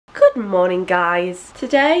Good morning guys.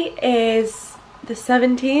 Today is the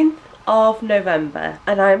 17th of November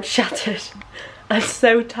and I am shattered. I'm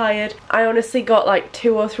so tired. I honestly got like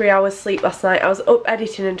 2 or 3 hours sleep last night. I was up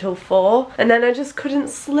editing until 4 and then I just couldn't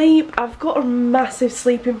sleep. I've got a massive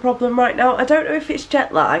sleeping problem right now. I don't know if it's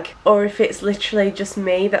jet lag or if it's literally just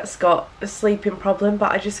me that's got a sleeping problem,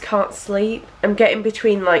 but I just can't sleep. I'm getting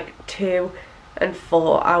between like 2 and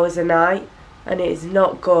 4 hours a night. And it is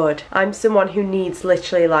not good. I'm someone who needs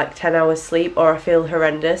literally like 10 hours sleep or I feel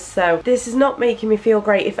horrendous, so this is not making me feel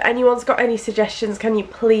great. If anyone's got any suggestions, can you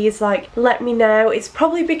please like let me know? It's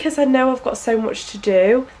probably because I know I've got so much to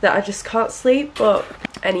do that I just can't sleep, but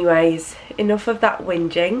anyways, enough of that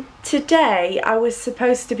whinging. Today I was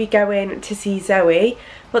supposed to be going to see Zoe,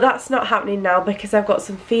 but that's not happening now because I've got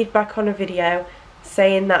some feedback on a video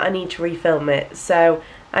saying that I need to refilm it, so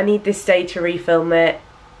I need this day to refilm it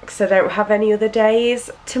because I don't have any other days.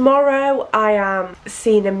 Tomorrow I am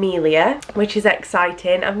seeing Amelia, which is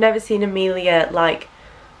exciting. I've never seen Amelia like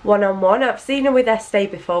one-on-one. I've seen her with Estee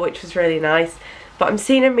before, which was really nice, but I'm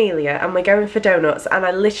seeing Amelia and we're going for donuts and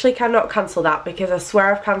I literally cannot cancel that because I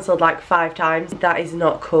swear I've cancelled like 5 times. That is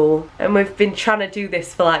not cool, and we've been trying to do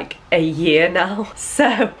this for like a year now,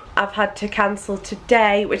 so I've had to cancel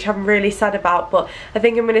today, which I'm really sad about, but I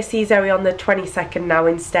think I'm going to see Zoe on the 22nd now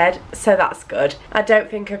instead, so that's good. I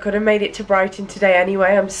don't think I could have made it to Brighton today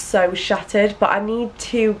anyway. I'm so shattered, but I need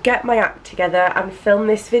to get my act together and film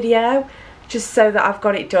this video just so that I've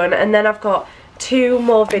got it done, and then I've got 2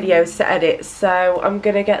 more videos to edit, so I'm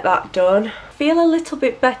gonna get that done. I feel a little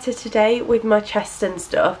bit better today with my chest and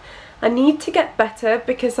stuff. I need to get better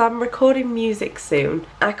because I'm recording music soon.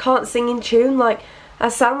 I can't sing in tune. Like, I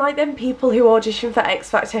sound like them people who audition for X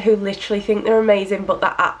Factor who literally think they're amazing but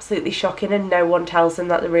they're absolutely shocking and no one tells them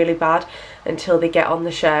that they're really bad until they get on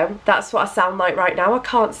the show. That's what I sound like right now. I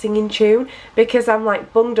can't sing in tune because I'm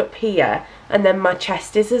like bunged up here and then my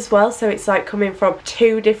chest is as well, so it's like coming from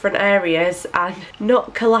 2 different areas and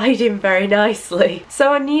not colliding very nicely.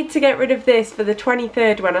 So I need to get rid of this for the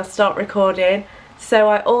 23rd when I start recording. So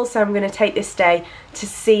I also am going to take this day to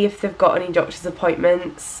see if they've got any doctor's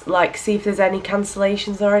appointments, like see if there's any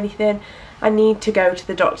cancellations or anything. I need to go to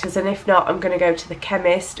the doctors, and if not I'm going to go to the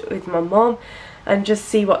chemist with my mum and just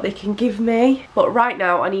see what they can give me. But right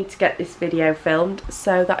now I need to get this video filmed,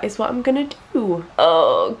 so that is what I'm going to do.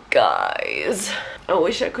 Oh guys, I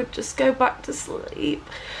wish I could just go back to sleep.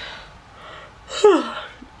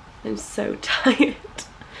 I'm so tired.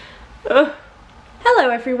 Ugh.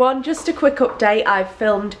 Hello everyone, just a quick update. I've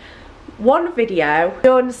filmed 1 video,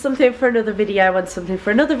 done something for another video and something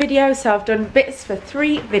for another video, so I've done bits for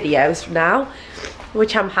 3 videos now,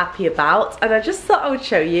 which I'm happy about, and I just thought I would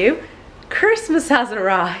show you. Christmas has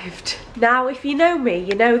arrived. Now if you know me,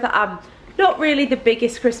 you know that I'm not really the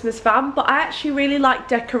biggest Christmas fan, but I actually really like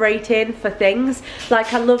decorating for things.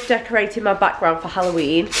 Like I love decorating my background for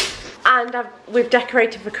Halloween, and we've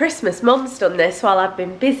decorated for Christmas. Mum's done this while I've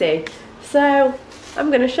been busy, so I'm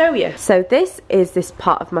going to show you. So this is this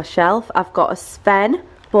part of my shelf. I've got a Sven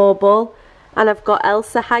bauble and I've got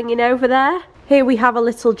Elsa hanging over there. Here we have a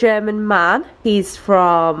little German man. He's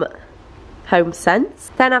from Home Sense.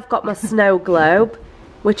 Then I've got my snow globe,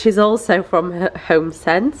 which is also from Home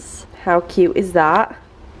Sense. How cute is that?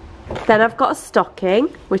 Then I've got a stocking,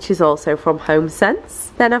 which is also from Home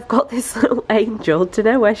Sense. Then I've got this little angel. Don't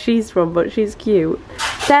know where she's from, but she's cute.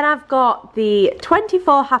 Then I've got the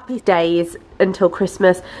 24 Happy Days Until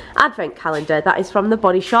Christmas advent calendar. That is from the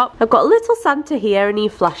Body Shop. I've got a little Santa here and he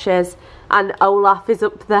flashes, and Olaf is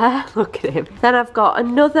up there. Look at him. Then I've got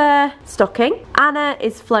another stocking. Anna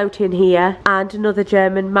is floating here, and another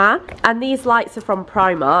German man. And these lights are from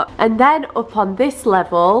Primark. And then up on this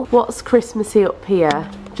level, what's Christmassy up here?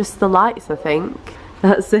 Just the lights, I think.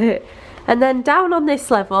 That's it. And then down on this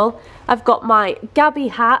level, I've got my Gabby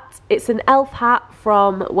hat. It's an elf hat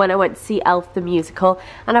from when I went to see Elf the musical.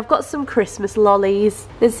 And I've got some Christmas lollies.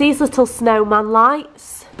 There's these little snowman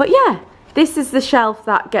lights. But yeah, this is the shelf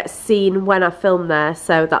that gets seen when I film there.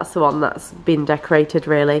 So that's the one that's been decorated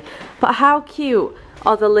really. But how cute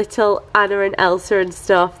are the little Anna and Elsa and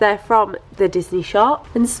stuff. They're from the Disney shop.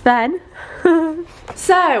 And Sven.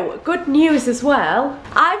 So, good news as well.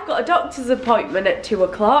 I've got a doctor's appointment at 2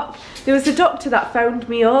 o'clock. There was a doctor that phoned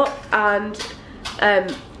me up and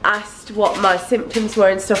asked what my symptoms were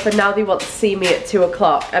and stuff, and now they want to see me at 2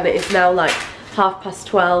 o'clock, and it is now like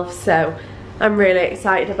 12:30, so I'm really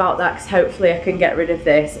excited about that because hopefully I can get rid of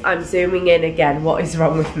this. I'm zooming in again, what is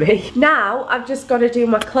wrong with me? Now I've just got to do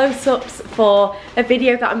my close-ups for a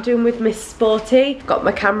video that I'm doing with Miss Sporty. Got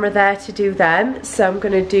my camera there to do them, so I'm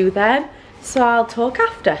going to do them. So I'll talk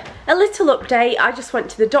after. A little update, I just went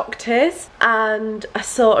to the doctor's and I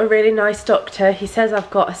saw a really nice doctor. He says I've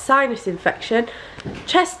got a sinus infection,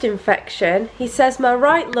 chest infection. He says my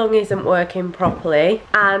right lung isn't working properly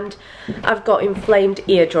and I've got inflamed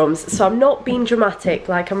eardrums. So I'm not being dramatic,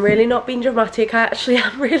 like I'm really not being dramatic. I actually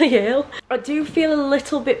am really ill. I do feel a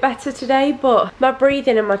little bit better today, but my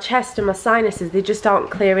breathing and my chest and my sinuses, they just aren't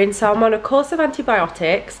clearing. So I'm on a course of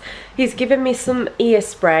antibiotics. He's given me some ear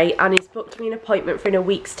spray and he's booked me an appointment for in a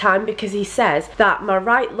week's time because he says that my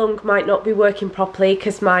right lung might not be working properly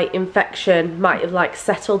because my infection might have like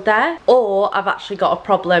settled there, or I've actually got a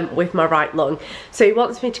problem with my right lung. So he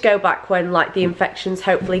wants me to go back when like the infection's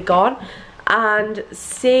hopefully gone and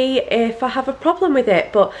see if I have a problem with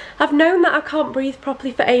it. But I've known that I can't breathe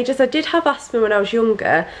properly for ages. I did have asthma when I was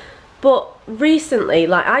younger, but recently,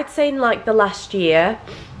 like I'd say in like the last year,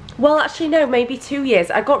 well actually no, maybe 2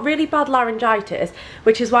 years, I got really bad laryngitis,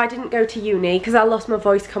 which is why I didn't go to uni, because I lost my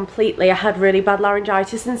voice completely. I had really bad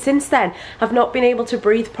laryngitis, and since then I've not been able to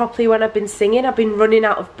breathe properly when I've been singing. I've been running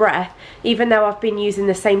out of breath even though I've been using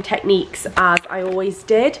the same techniques as I always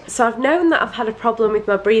did. So I've known that I've had a problem with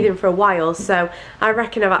my breathing for a while, so I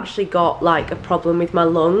reckon I've actually got like a problem with my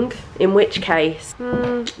lung, in which case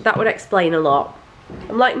that would explain a lot.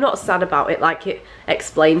 I'm like not sad about it, like it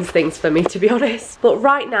explains things for me, to be honest. But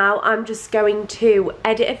right now I'm just going to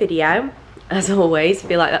edit a video, as always. I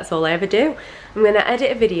feel like that's all I ever do. I'm going to edit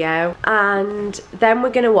a video and then we're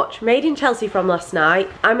going to watch Made in Chelsea from last night,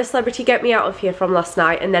 I'm a Celebrity Get Me Out of Here from last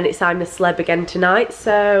night, and then it's I'm a Celeb again tonight.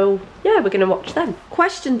 So yeah, we're going to watch them.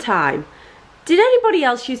 Question time. Did anybody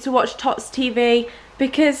else used to watch Tots TV?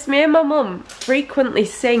 Because me and my mum frequently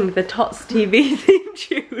sing the Tots TV theme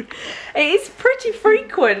tune. It is pretty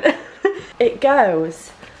frequent. It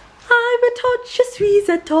goes, I'm a tot, je suis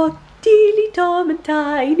a tot, teeny, tom and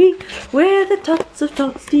tiny. We're the tots of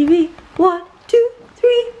Tots TV. 1, 2,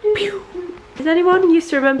 3, pew. Does anyone used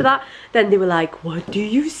to remember that? Then they were like, what do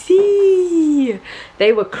you see?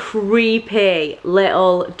 They were creepy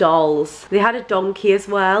little dolls. They had a donkey as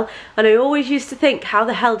well. And I always used to think, how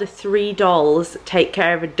the hell do 3 dolls take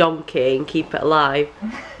care of a donkey and keep it alive?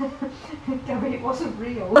 It wasn't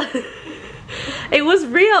real. It was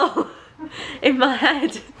real in my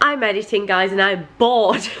head. I'm editing, guys, and I'm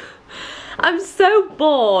bored. I'm so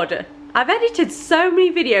bored. I've edited so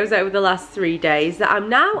many videos over the last 3 days that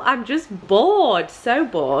I'm just bored, so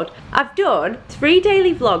bored. I've done 3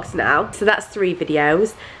 daily vlogs now, so that's 3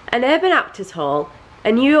 videos, an Urban Actors haul,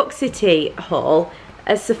 a New York City haul,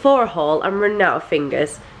 a Sephora haul. I'm running out of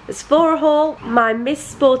fingers. A Sephora haul, my Miss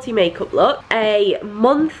Sporty makeup look, a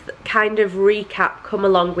month kind of recap, come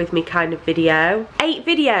along with me kind of video. 8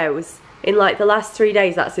 videos in like the last 3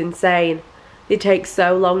 days, that's insane. They take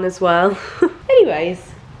so long as well. Anyways,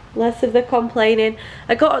 less of the complaining.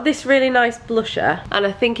 I got this really nice blusher and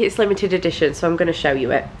I think it's limited edition, so I'm going to show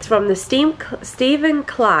you it. It's from the Stephen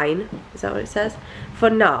Klein, is that what it says? For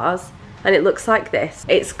NARS, and it looks like this.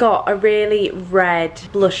 It's got a really red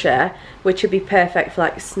blusher, which would be perfect for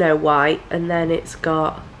like Snow White, and then it's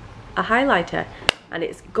got a highlighter. And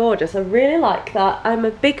it's gorgeous. I really like that. I'm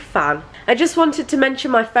a big fan. I just wanted to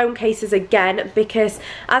mention my phone cases again because,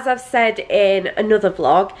 as I've said in another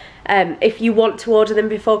vlog, if you want to order them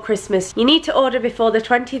before Christmas, you need to order before the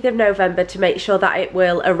 20th of November to make sure that it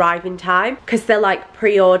will arrive in time, because they're like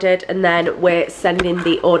pre-ordered and then we're sending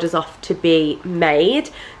the orders off to be made.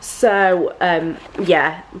 So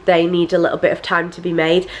yeah, they need a little bit of time to be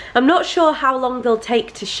made. I'm not sure how long they'll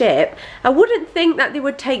take to ship. I wouldn't think that they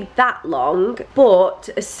would take that long, but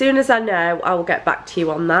as soon as I know, I will get back to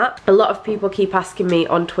you on that. A lot of people keep asking me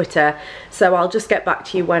on Twitter, so I'll just get back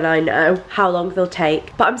to you when I know how long they'll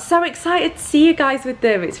take. But I'm so excited to see you guys with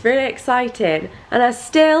them. It's really exciting, and I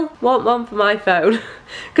still want one for my phone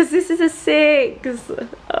because this is a 6.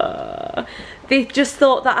 They just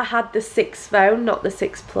thought that I had the 6 phone, not the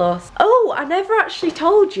 6 Plus. Oh, I never actually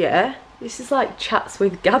told you. This is like chats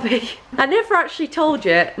with Gabby. I never actually told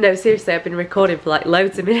you, no seriously, I've been recording for like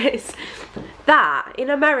loads of minutes, that in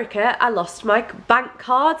America I lost my bank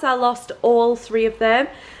cards. I lost all 3 of them.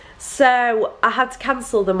 So I had to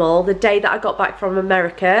cancel them all the day that I got back from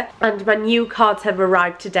America, and my new cards have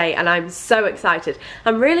arrived today and I'm so excited.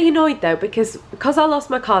 I'm really annoyed though because I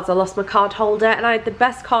lost my cards, I lost my card holder, and I had the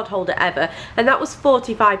best card holder ever, and that was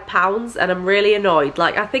 £45, and I'm really annoyed.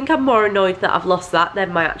 Like, I think I'm more annoyed that I've lost that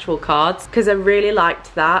than my actual cards, because I really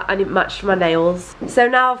liked that and it matched my nails. So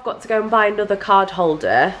now I've got to go and buy another card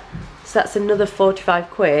holder. so that's another 45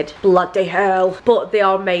 quid. Bloody hell. But they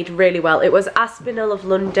are made really well. It was Aspinall of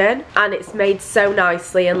London, and it's made so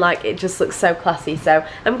nicely, and like it just looks so classy, so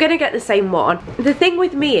I'm gonna get the same one. The thing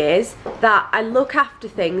with me is that I look after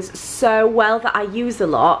things so well that I use a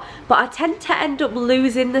lot, but I tend to end up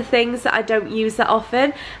losing the things that I don't use that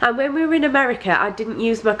often. And when we were in America, I didn't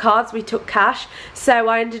use my cards, we took cash, so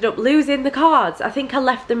I ended up losing the cards. I think I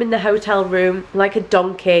left them in the hotel room like a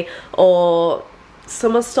donkey, or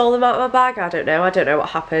someone stole them out of my bag. I don't know what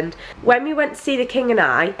happened. When we went to see The King and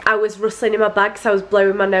I was rustling in my bag because I was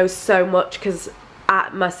blowing my nose so much because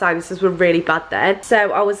my sinuses were really bad then.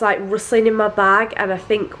 So I was like rustling in my bag, and I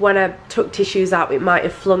think when I took tissues out it might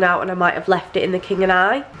have flung out, and I might have left it in The King and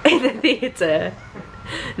I in the theatre.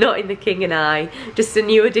 Not in The King and I, just a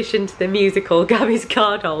new addition to the musical, Gabby's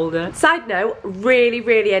card holder. Side note,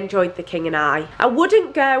 really enjoyed The King and I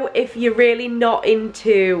wouldn't go if you're really not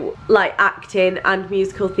into like acting and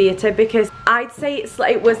musical theatre, because I'd say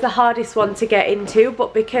it was the hardest one to get into,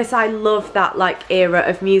 but because I love that like era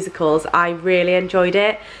of musicals, I really enjoyed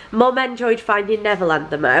it. Mum enjoyed Finding Neverland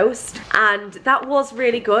the most, and that was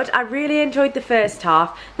really good. I really enjoyed the first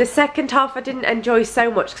half. The second half I didn't enjoy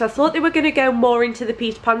so much because I thought they were going to go more into the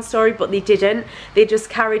Peter Pan story, but they didn't. They just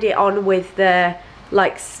carried it on with the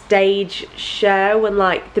like stage show and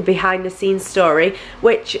like the behind the scenes story,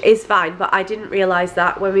 which is fine, but I didn't realise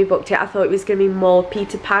that when we booked it. I thought it was going to be more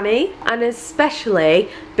Peter Pan-y, and especially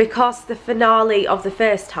because the finale of the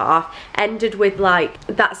first half ended with like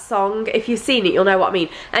that song. If you've seen it you'll know what I mean.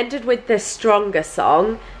 Ended with the Stronger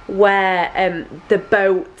song where the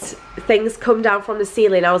boat things come down from the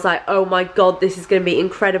ceiling. I was like, oh my god, this is going to be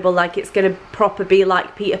incredible, like it's going to proper be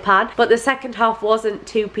like Peter Pan. But the second half wasn't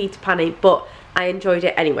too Peter Pan-y, but I enjoyed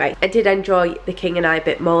it anyway. I did enjoy The King and I a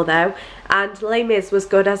bit more though, and Les Mis was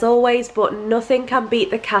good as always, but nothing can beat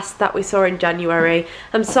the cast that we saw in January.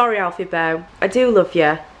 I'm sorry Alfie Bow, I do love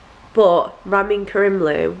you, but Ramin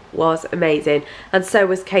Karimloo was amazing, and so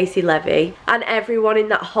was Casey Levy, and everyone in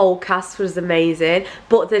that whole cast was amazing,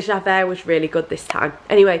 but the Javert was really good this time.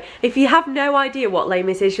 Anyway, if you have no idea what Les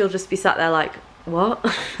Mis is, you'll just be sat there like, what?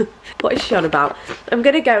 What is she on about? I'm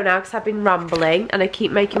gonna go now because I've been rambling and I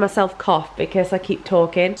keep making myself cough because I keep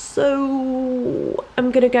talking. So I'm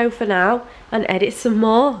gonna go for now and edit some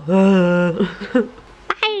more. Bye!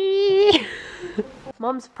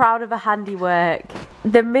 Mum's proud of her handiwork.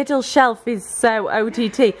 The middle shelf is so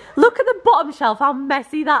OTT. Look at the bottom shelf, how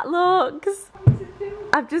messy that looks.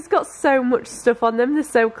 I've just got so much stuff on them, they're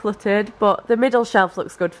so cluttered, but the middle shelf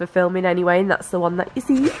looks good for filming anyway, and that's the one that you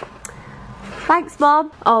see. Thanks,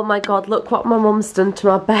 Mom. Oh my god, look what my mum's done to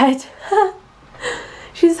my bed.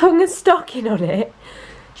 She's hung a stocking on it.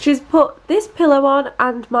 She's put this pillow on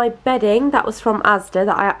and my bedding that was from Asda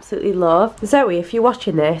that I absolutely love. Zoe, if you're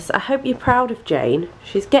watching this, I hope you're proud of Jane.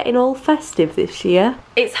 She's getting all festive this year.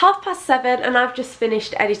 It's 7:30 and I've just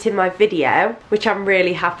finished editing my video, which I'm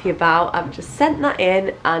really happy about. I've just sent that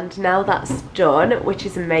in and now that's done, which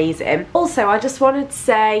is amazing. Also, I just wanted to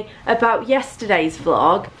say about yesterday's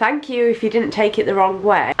vlog, thank you if you didn't take it the wrong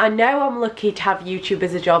way. I know I'm lucky to have YouTube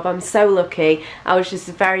as a job, I'm so lucky. I was just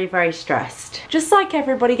very stressed. Just like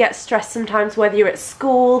everybody gets stressed sometimes, whether you're at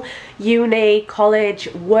school, uni,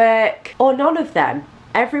 college, work, or none of them.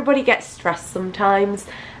 Everybody gets stressed sometimes,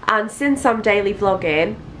 and since I'm daily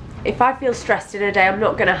vlogging, if I feel stressed in a day, I'm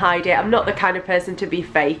not gonna hide it. I'm not the kind of person to be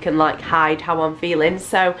fake and like hide how I'm feeling.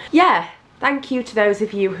 So yeah, thank you to those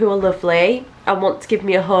of you who are lovely and want to give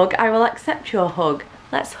me a hug. I will accept your hug.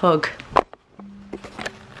 Let's hug.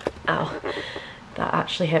 Ow. That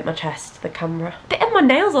actually hurt my chest, the camera. Bitten my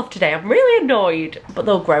nails off today, I'm really annoyed, but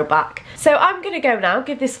they'll grow back. So I'm gonna go now,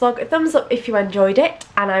 give this vlog a thumbs up if you enjoyed it,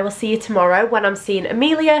 and I will see you tomorrow when I'm seeing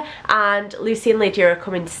Amelia and Lucy and Lydia are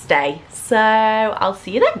coming to stay. So I'll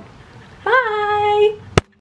see you then.